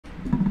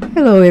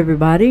Hello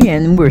everybody,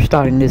 and we're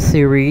starting this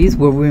series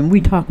where when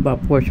we talk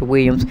about Porsha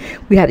Williams,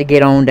 we had to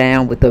get on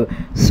down with the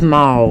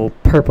small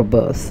purple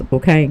bus,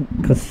 okay?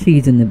 Because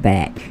she's in the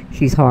back.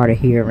 She's hard of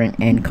hearing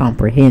and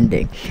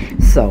comprehending.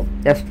 So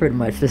that's pretty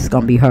much, this is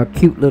going to be her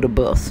cute little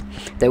bus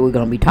that we're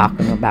going to be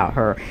talking about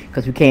her.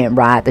 Because we can't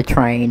ride the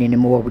train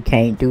anymore. We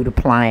can't do the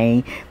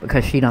plane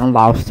because she done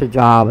lost her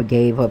job or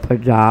gave up her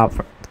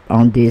job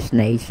on Dish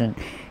Nation.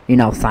 You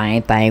know,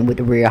 same thing with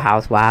the Real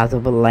Housewives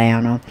of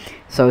Atlanta.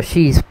 So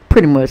she's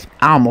pretty much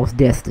almost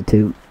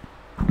destitute.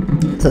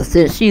 So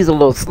since she's a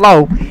little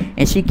slow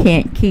and she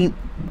can't keep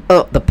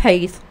up the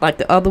pace like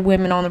the other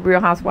women on the Real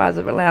Housewives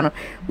of Atlanta,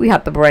 we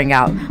have to bring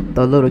out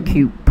the little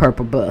cute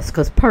purple bus.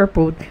 Because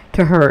purple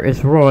to her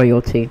is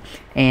royalty.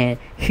 And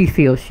she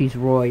feels she's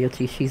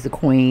royalty. She's the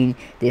queen,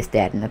 this,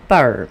 that, and the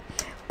third.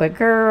 But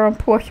girl,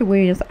 Porsha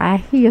Williams, I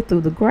hear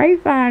through the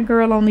grapevine,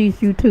 girl, on these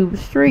YouTube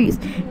streets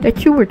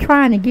that you were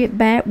trying to get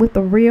back with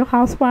the Real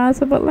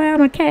Housewives of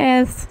Atlanta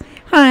cast,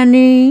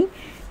 honey,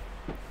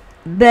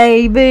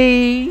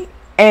 baby.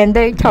 And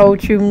they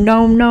told you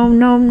no, no,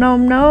 no, no,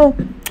 no,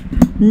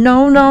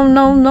 no, no,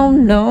 no, no,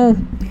 no.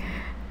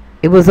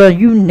 It was a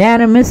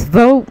unanimous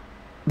vote.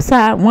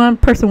 Besides, one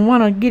person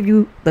want to give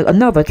you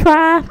another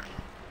try.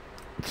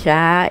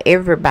 Child,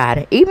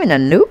 everybody, even the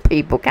new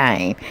people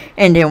came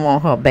and didn't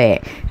want her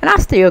back. And I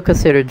still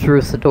consider Drew,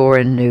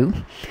 Sadora new.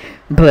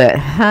 But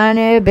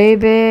honey,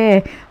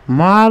 baby,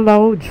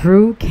 Marlo,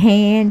 Drew,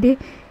 Kandi,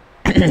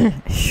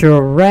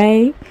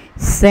 Sheree,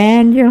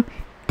 Sandra,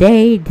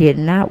 they did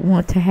not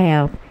want to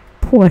have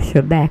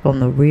Porsha back on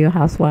the Real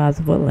Housewives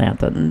of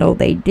Atlanta. No,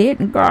 they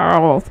didn't,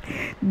 girls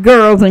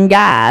and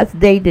guys.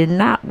 They did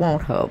not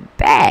want her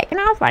back. And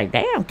I was like,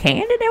 damn,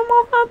 Kandi didn't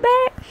want her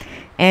back.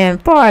 And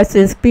as far as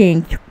this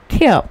being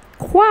kept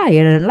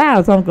quiet and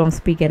loud, so I'm going to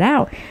speak it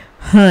out.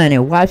 Honey,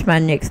 watch my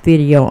next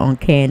video on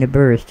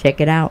Kandiburruss. Check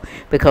it out.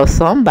 Because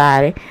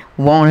somebody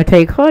want to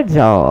take her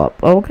job,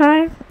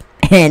 okay?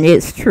 And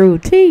it's true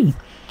tea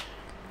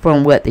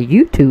from what the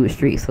YouTube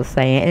streets are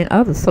saying and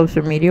other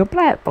social media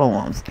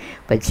platforms.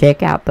 But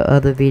check out the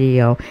other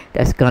video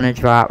that's going to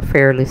drop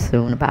fairly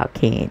soon about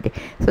Kandi.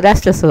 So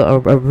that's just a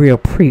real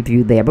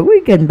preview there. But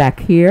we're getting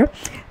back here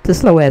to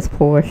Slow As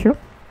Porsha.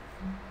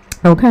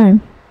 Okay.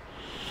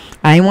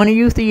 I didn't want to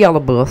use the yellow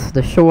bus,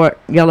 the short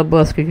yellow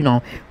bus, because, you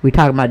know, we're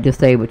talking about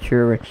disabled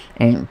children.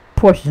 And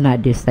Porsha's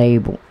not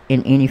disabled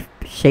in any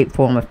shape,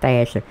 form, or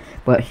fashion.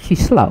 But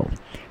she's slow.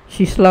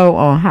 She's slow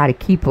on how to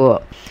keep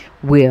up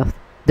with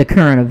the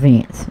current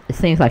events. It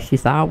seems like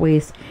she's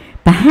always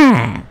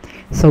behind.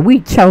 So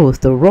we chose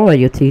the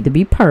royalty to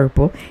be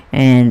purple.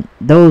 And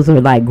those are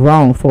like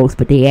grown folks,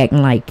 but they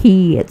acting like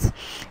kids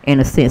in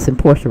a sense. And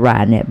Porsha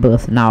riding that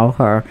bus and all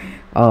her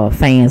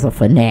fans or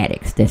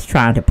fanatics that's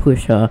trying to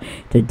push her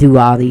to do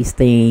all these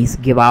things,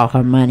 give all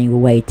her money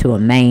away to a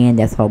man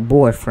that's her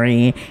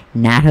boyfriend,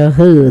 not her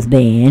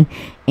husband.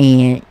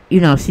 And you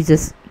know, she's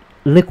just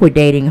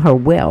liquidating her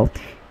wealth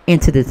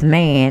into this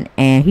man,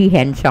 and he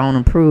hadn't shown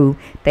and proved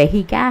that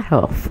he got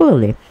her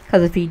fully.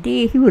 Because if he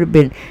did, he would have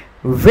been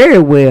very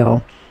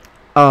well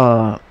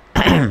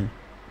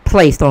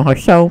placed on her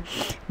show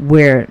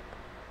where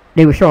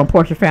they were showing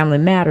Porsha Family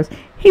Matters.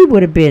 He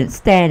would have been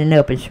standing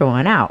up and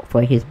showing out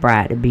for his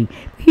bride to be.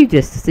 He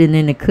just sitting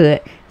in the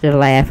cut, just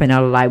laughing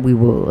out like we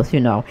was, you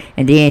know.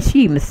 And then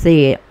she even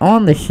said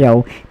on the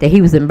show that he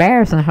was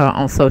embarrassing her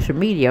on social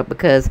media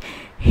because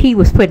he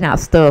was putting out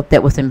stuff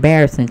that was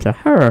embarrassing to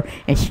her,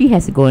 and she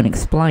has to go and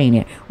explain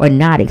it or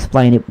not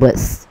explain it,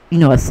 but, you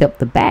know, accept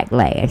the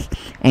backlash.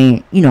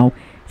 And, you know,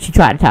 she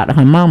tried to talk to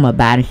her mama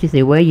about it. She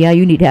said, well, yeah,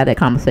 you need to have that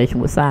conversation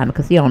with Simon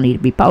because he don't need to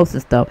be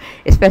posting stuff,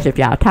 especially if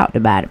y'all talked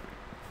about it.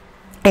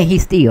 And he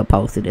still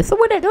posted it. So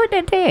what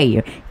that tell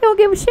you? He don't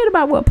give a shit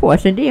about what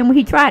Porsha did. When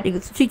she tried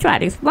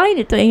to explain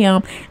it to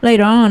him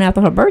later on after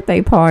her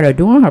birthday party or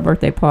during her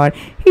birthday party,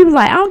 he was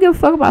like, I don't give a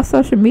fuck about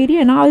social media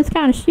and all this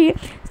kind of shit.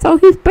 So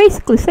he's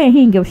basically saying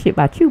he didn't give a shit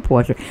about you,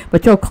 Porsha.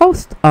 But your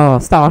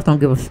co-stars don't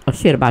give a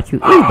shit about you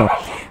either.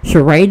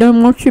 Sheree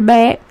don't want you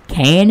back.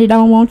 Kandi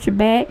don't want you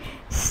back.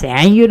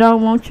 Sanya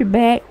don't want you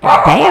back.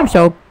 Damn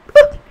sure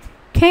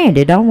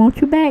Kandi don't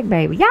want you back,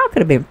 baby. Y'all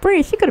could have been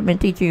friends. She could have been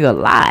teaching you a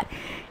lot.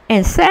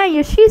 And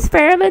Sanya, she's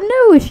fairly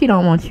new if she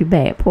don't want you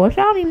back, Porsha.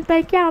 I don't even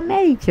think y'all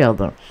met each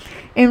other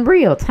in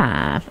real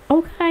time.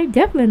 Okay,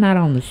 definitely not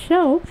on the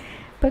show.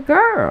 But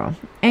girl,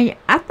 and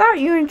I thought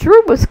you and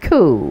Drew was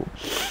cool.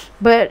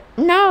 But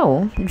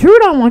no, Drew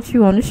don't want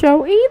you on the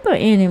show either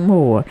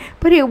anymore.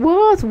 But it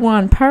was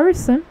one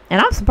person. And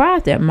I'm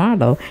surprised at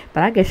Marlo.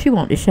 But I guess she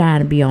wants to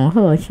shine and be on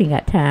her. She ain't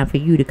got time for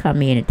you to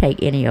come in and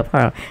take any of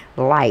her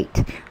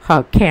light,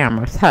 her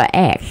cameras, her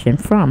action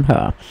from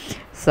her.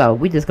 So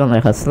we just gonna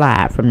let her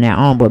slide from now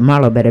on. But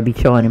Marlo better be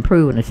showing and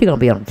proving that she gonna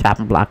be on the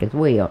chopping block as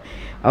well.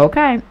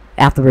 Okay?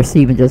 After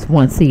receiving just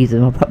one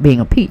season of being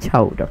a peach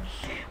holder.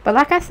 But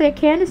like I said,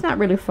 Candi's not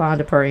really fond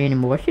of her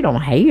anymore. She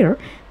don't hate her,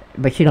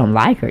 but she don't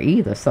like her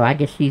either. So I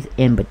guess she's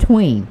in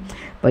between.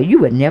 But you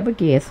would never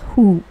guess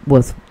who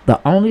was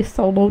the only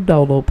solo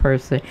dolo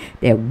person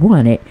that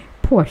wanted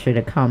Porsha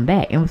to come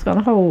back and was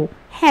gonna hold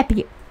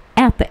happy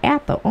at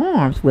the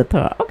arms with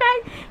her.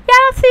 Okay,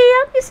 y'all see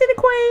her? You see the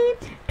queen?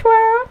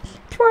 Twirl,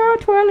 twirl,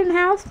 twirl in the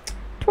house.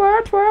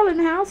 Twirl, twirl in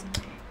the house.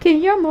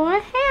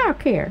 Kenyamoore hair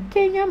care.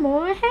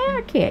 Kenyamoore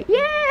hair care.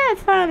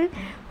 Yes, honey.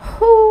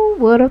 Who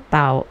would have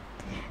thought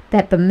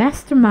that the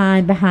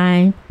mastermind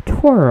behind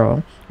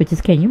Twirl, which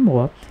is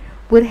Kenyamoore,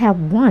 would have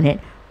wanted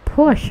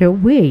Porsha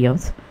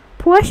Williams,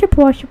 Porsha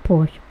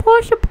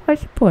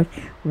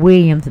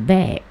Williams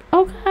back?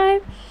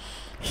 Okay,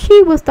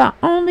 she was the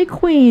only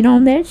queen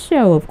on that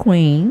show of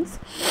queens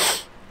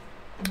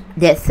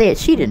that said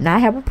she did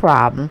not have a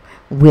problem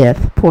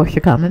with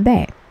Porsha coming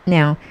back.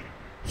 Now,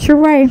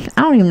 Sheree,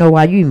 I don't even know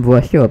why you even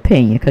voiced your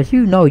opinion, because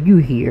you know you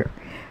here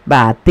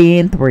by a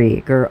thin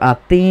thread, girl, a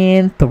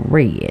thin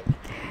thread.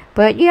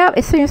 But yeah,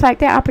 it seems like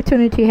that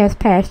opportunity has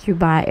passed you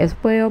by as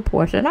well,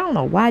 Porsha. And I don't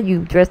know why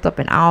you dressed up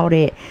in all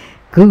that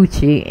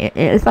Gucci.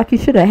 It's like you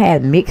should have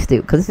had mixed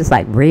it, because it's just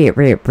like red.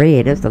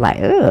 It's like,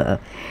 ugh.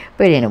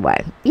 But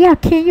anyway, yeah,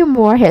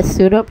 Kenyamoore has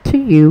stood up to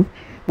you,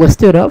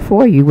 stood up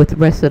for you with the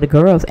rest of the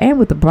girls and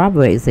with the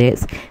Bravo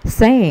execs,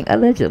 saying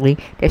allegedly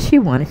that she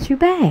wanted you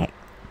back.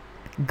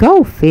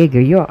 Go figure.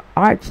 Your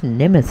arch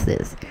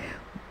nemesis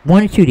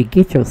wanted you to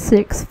get your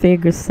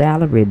 6-figure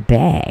salary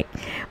back.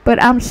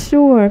 But I'm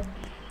sure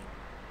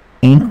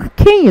in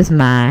Kenya's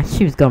mind,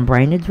 she was going to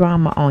bring the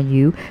drama on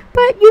you,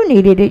 but you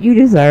needed it, you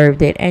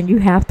deserved it, and you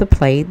have to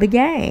play the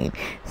game.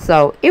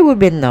 So it would have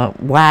been the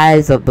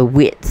wise of the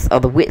wits, or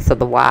the wits of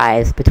the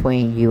wise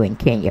between you and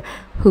Kenya.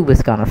 Who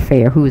was going to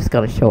fare, who was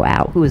going to show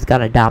out, who was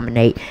going to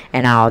dominate,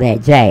 and all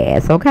that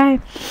jazz,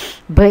 okay?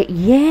 But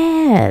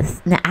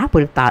yes, now I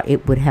would have thought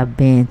it would have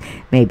been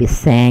maybe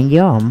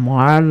Sanya or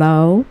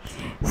Marlo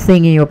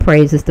singing your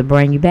praises to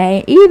bring you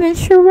back, even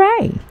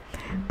Sheree.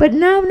 But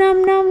no.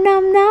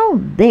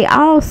 They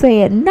all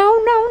said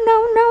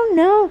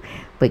no.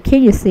 But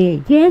Kenya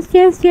said yes.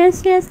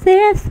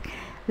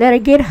 Let her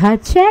get her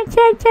check.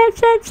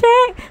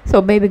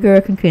 So baby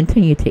girl can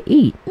continue to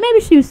eat.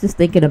 Maybe she was just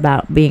thinking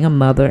about being a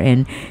mother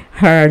and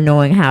her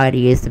knowing how it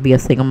is to be a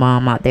single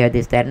mom out there,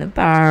 this, that, and the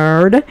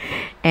third,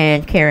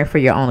 and caring for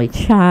your only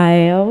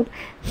child.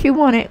 She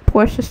wanted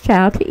Porsha's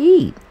child to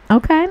eat.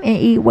 Okay, and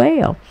eat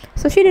well.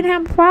 So she didn't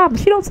have a problem.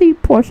 She don't see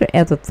Porsha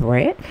as a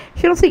threat.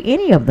 She don't see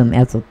any of them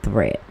as a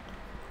threat.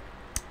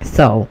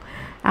 So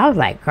I was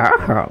like,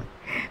 girl,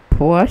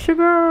 Porsha,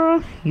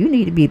 girl, you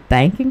need to be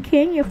thanking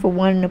Kenya for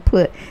wanting to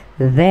put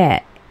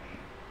that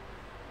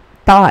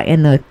thought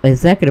in the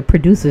executive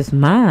producer's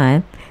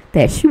mind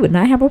that she would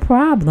not have a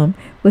problem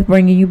with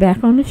bringing you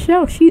back on the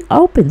show. She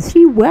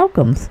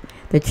welcomes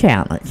the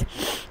challenge.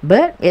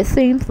 But it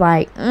seems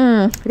like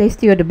they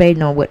still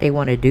debating on what they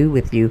want to do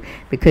with you,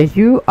 because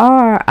you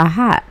are a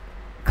hot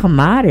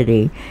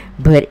commodity,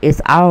 but it's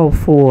all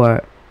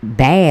for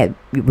bad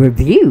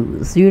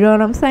reviews. You know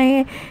what I'm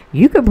saying?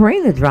 You could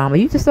bring the drama,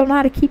 you just don't know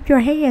how to keep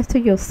your hands to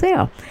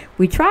yourself.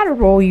 We try to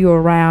roll you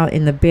around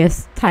in the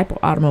best type of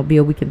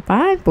automobile we can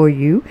find for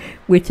you,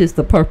 which is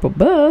the purple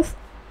bus,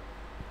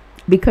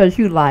 because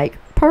you like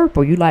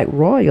purple, you like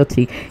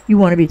royalty, you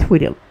want to be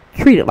treated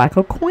like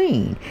a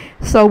queen.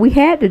 So we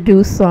had to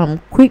do some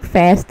quick,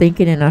 fast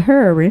thinking in a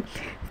hurry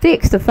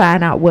fix to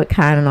find out what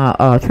kind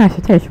of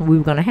transportation we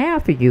were going to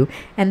have for you,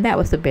 and that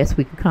was the best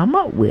we could come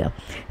up with.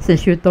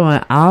 Since you're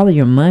throwing all of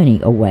your money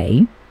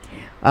away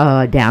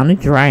down the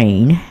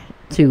drain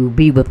to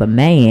be with a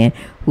man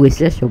who is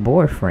just your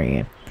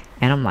boyfriend.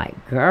 And I'm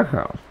like,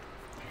 girl,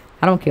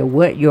 I don't care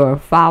what your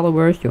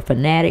followers, your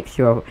fanatics,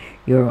 your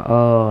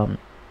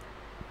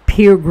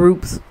peer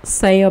groups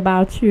say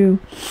about you.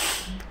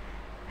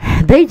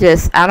 They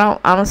just, I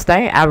don't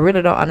understand. I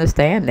really don't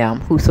understand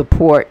them who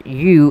support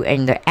you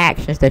and the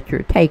actions that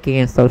you're taking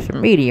in social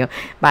media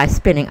by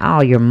spending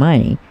all your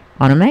money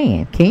on a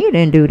man. Kenya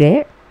didn't do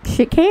that.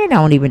 Ken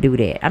don't even do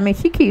that. I mean,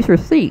 she keeps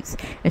receipts,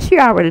 and she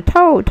already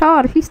told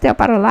Todd if he step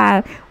out of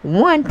line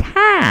one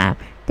time,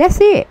 that's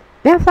it.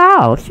 That's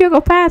all. She'll go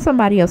find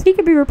somebody else. He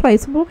can be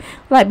replaceable.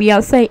 Like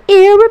Beyonce,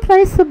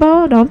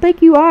 irreplaceable. Don't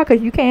think you are,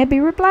 because you can't be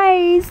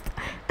replaced.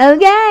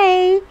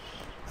 Okay.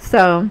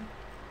 So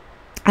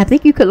I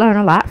think you could learn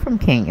a lot from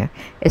Kenya,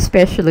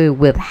 especially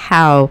with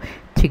how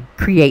to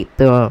create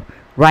the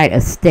right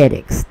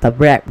aesthetics, the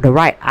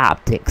right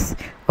optics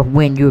of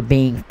when you're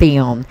being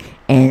filmed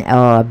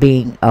and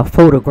being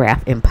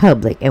photographed in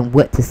public, and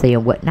what to say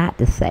and what not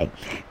to say.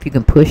 If you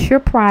can push your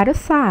pride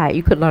aside,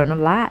 you could learn a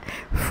lot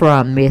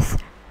from Miss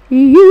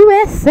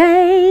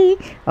USA.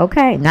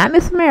 Okay, not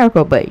Miss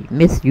America, but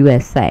Miss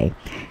USA.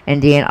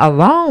 And then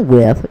along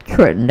with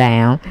trotting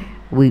down,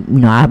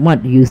 I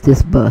want to use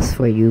this bus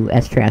for you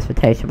as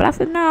transportation, but I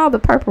said no, the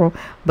purple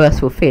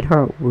bus will fit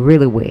her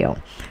really well.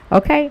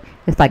 Okay,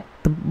 it's like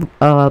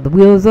the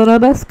wheels on the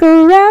bus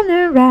go round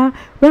and round,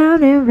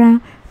 round and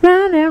round,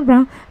 round and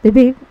round. The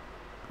big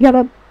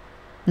yellow,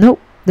 the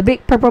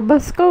big purple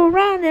bus go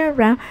round and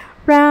round,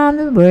 round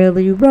the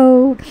whirly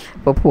road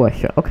for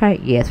Porsha. Okay,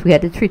 yes, we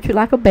had to treat you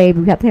like a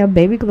baby. We have to have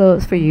baby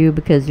gloves for you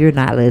because you're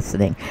not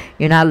listening.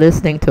 You're not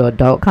listening to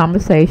adult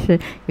conversation.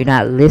 You're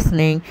not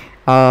listening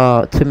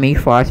to me,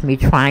 far as me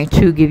trying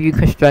to give you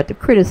constructive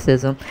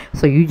criticism.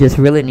 So you just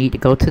really need to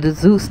go to the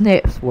Zeus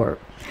Network.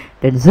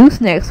 The Zeus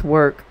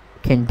Network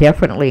can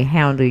definitely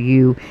handle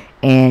you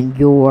and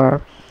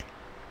your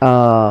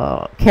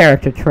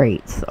character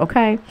traits,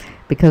 okay?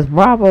 Because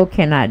Bravo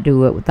cannot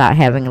do it without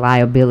having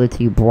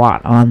liability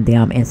brought on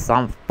them in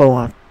some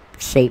form,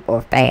 shape,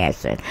 or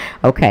fashion,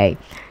 okay?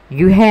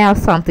 You have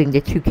something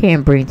that you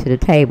can bring to the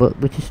table,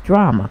 which is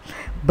drama,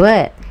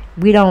 but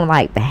we don't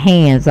like the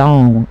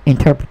hands-on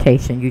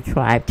interpretation you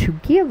try to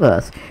give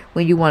us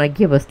when you want to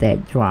give us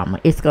that drama.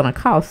 It's going to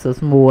cost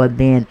us more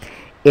than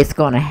it's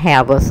going to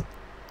have us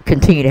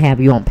continue to have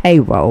you on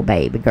payroll,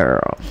 baby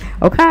girl,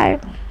 okay?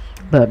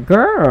 But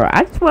girl,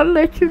 I just want to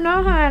let you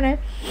know, honey,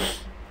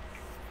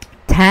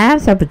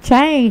 times have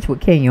changed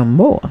with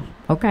Kenyamoore.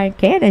 Okay,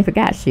 Candy ain't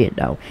forgot shit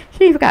though.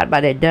 She ain't forgot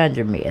about that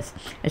dungeon mess.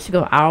 And she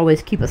gonna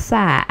always keep a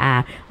side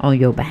eye on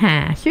your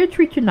behind. She'll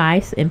treat you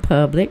nice in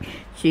public.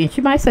 She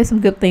might say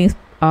some good things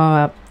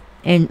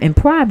in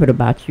private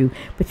about you,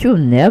 but you'll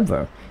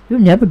never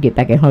get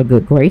back in her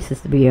good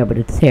graces to be able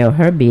to tell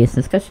her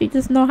business, because she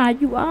just know how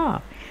you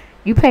are.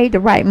 You paid the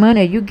right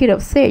money, you get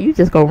upset, you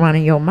just go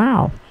running your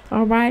mouth.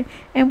 Alright?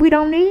 And we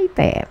don't need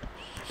that.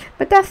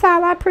 But that's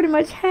all I pretty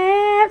much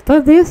had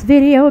for this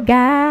video,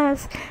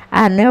 guys.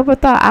 I never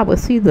thought I would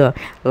see the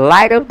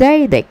light of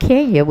day that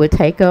Kenya would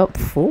take up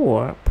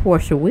for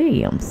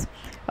Porshawilliams.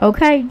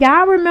 Okay,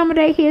 y'all remember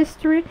that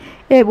history?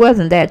 It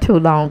wasn't that too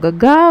long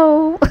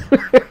ago.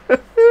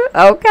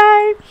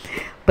 Okay?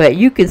 But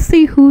you can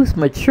see who's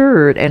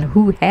matured and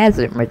who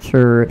hasn't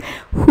matured,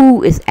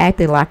 who is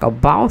acting like a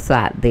boss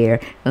out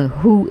there and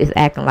who is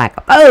acting like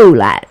a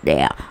fool out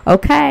there.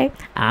 Okay?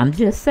 I'm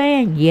just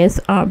saying, yes,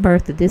 Aunt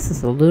Bertha, this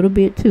is a little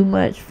bit too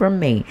much for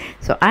me.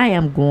 So I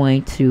am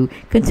going to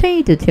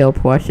continue to tell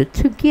Porsha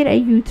to get a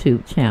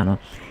YouTube channel.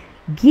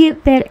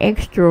 Get that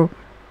extra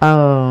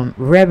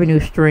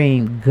revenue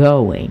stream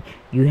going.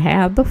 You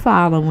have the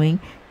following.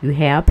 You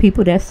have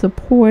people that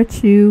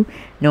support you,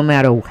 no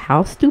matter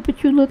how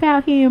stupid you look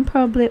out here in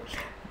public,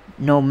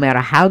 no matter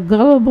how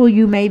gullible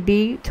you may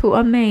be to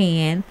a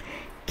man.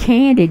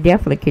 Candy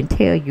definitely can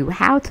tell you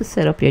how to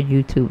set up your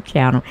YouTube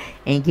channel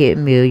and get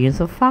millions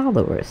of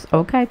followers,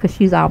 okay? Because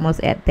she's almost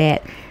at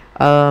that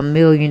 $1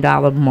 million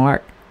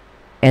mark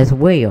as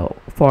well,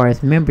 as far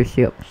as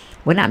membership.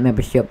 Well, not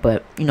membership,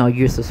 but, you know,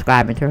 you're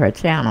subscribing to her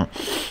channel.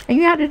 And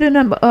you have to do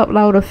nothing but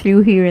upload a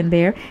few here and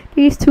there.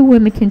 These two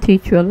women can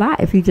teach you a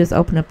lot if you just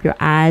open up your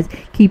eyes,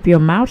 keep your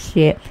mouth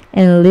shut,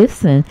 and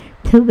listen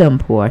to them,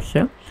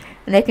 Porsha.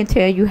 And they can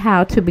tell you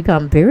how to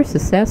become very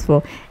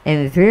successful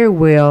and very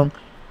well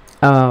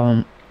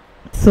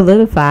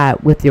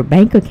solidified with your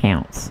bank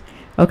accounts.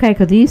 Okay,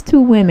 because these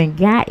two women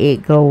got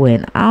it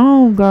going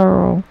on,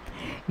 girl.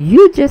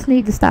 You just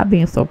need to stop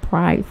being so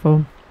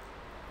prideful.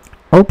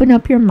 Open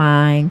up your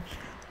mind,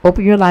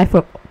 open your life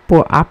up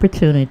for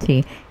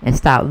opportunity, and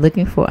stop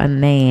looking for a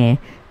man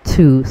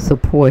to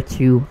support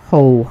you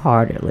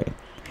wholeheartedly.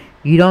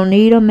 You don't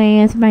need a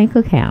man's bank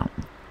account,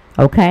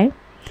 okay?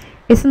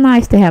 It's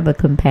nice to have a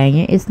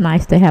companion. It's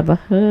nice to have a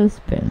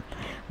husband.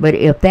 But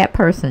if that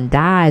person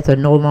dies or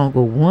no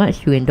longer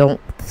wants you and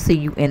don't see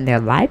you in their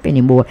life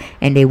anymore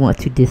and they want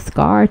to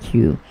discard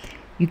you,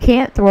 you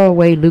can't throw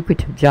away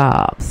lucrative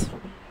jobs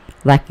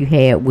like you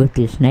had with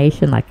This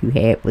Nation, like you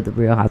had with the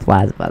Real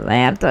Housewives of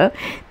Atlanta.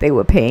 They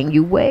were paying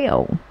you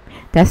well.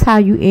 That's how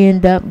you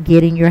end up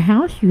getting your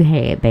house you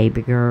had,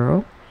 baby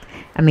girl.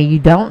 I mean, you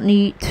don't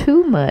need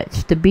too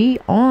much to be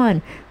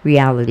on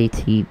reality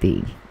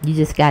TV. You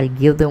just got to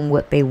give them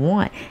what they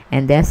want.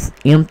 And that's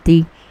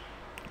empty,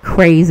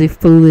 crazy,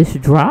 foolish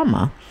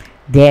drama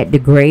that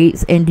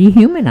degrades and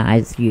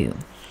dehumanizes you.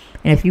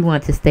 And if you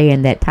want to stay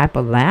in that type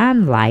of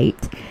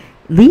limelight,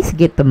 at least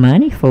get the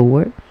money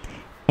for it.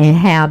 And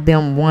have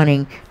them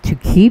wanting to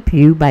keep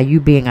you by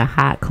you being a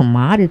hot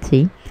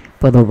commodity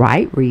for the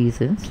right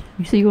reasons.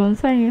 You see what I'm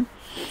saying?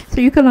 So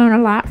you can learn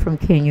a lot from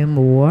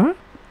Kenyamoore,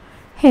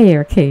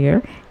 Hair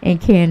Care, and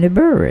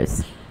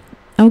Kandiburruss.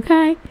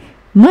 Okay?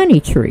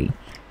 Money Tree.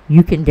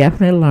 You can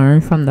definitely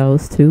learn from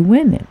those two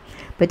women.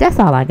 But that's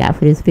all I got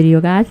for this video,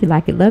 guys. You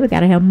like it, love it,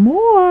 gotta have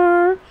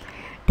more.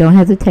 Don't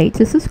hesitate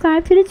to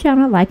subscribe to the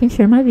channel, like and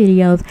share my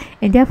videos,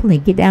 and definitely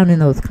get down in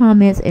those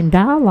comments and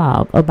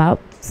dialogue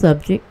about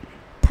subject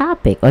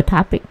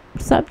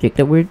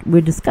that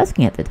we're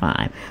discussing at the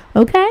time.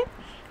 Okay?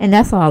 And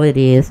that's all it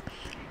is.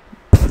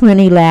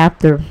 Plenty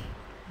laughter,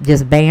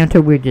 just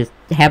banter. We're just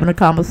having a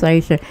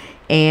conversation,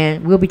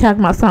 and we'll be talking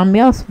about something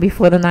else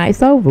before the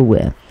night's over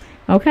with.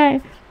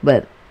 Okay?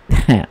 But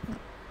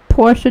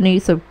Porsha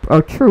needs a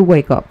true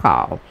wake-up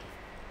call.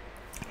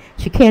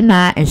 She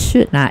cannot and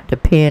should not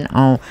depend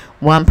on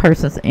one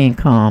person's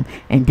income,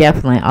 and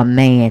definitely a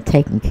man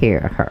taking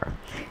care of her.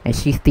 And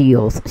she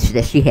feels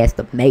that she has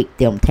to make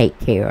them take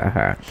care of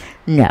her.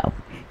 No.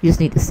 You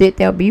just need to sit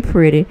there, be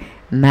pretty,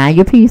 mind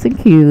your P's and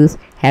Q's,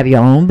 have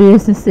your own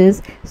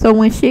businesses. So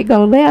when shit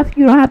go left,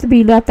 you don't have to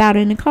be left out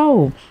in the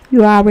cold.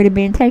 You already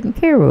been taken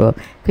care of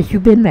because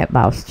you've been that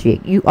boss chick.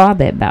 You are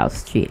that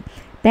boss chick.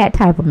 That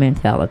type of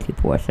mentality,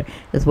 Porsha,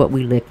 is what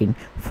we're looking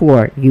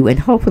for you. And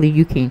hopefully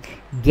you can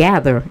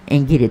gather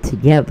and get it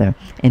together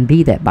and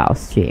be that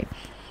boss chick.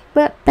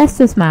 But that's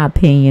just my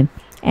opinion.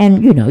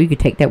 And, you know, you can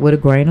take that with a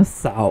grain of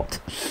salt.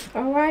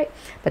 All right.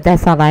 But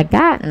that's all I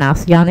got. And I'll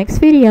see y'all next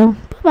video.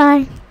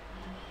 Bye-bye.